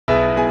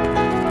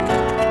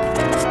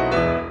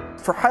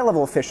for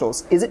high-level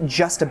officials, is it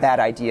just a bad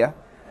idea,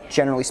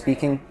 generally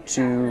speaking,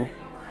 to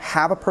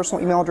have a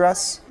personal email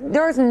address?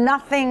 There's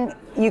nothing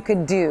you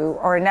could do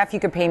or enough you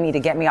could pay me to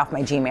get me off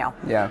my Gmail.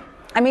 Yeah.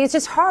 I mean, it's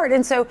just hard.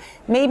 And so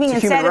maybe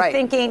instead of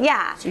thinking,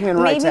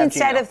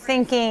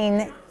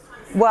 thinking,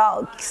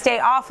 well, stay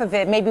off of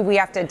it, maybe we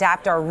have to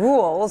adapt our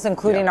rules,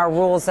 including our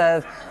rules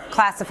of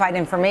classified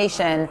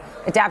information,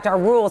 adapt our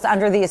rules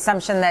under the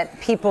assumption that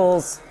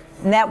people's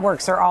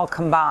networks are all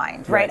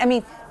combined, right? I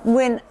mean,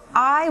 when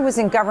I was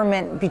in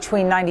government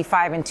between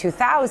 95 and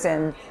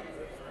 2000,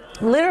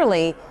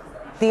 literally,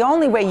 the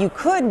only way you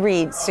could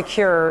read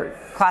secure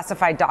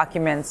classified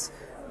documents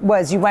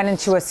was you went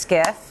into a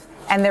SCIF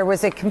and there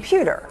was a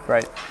computer.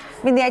 Right.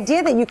 I mean, the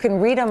idea that you can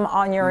read them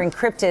on your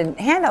encrypted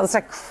handout is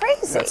like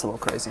crazy. That's a little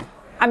crazy.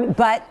 I mean,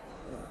 but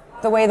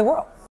the way of the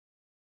world.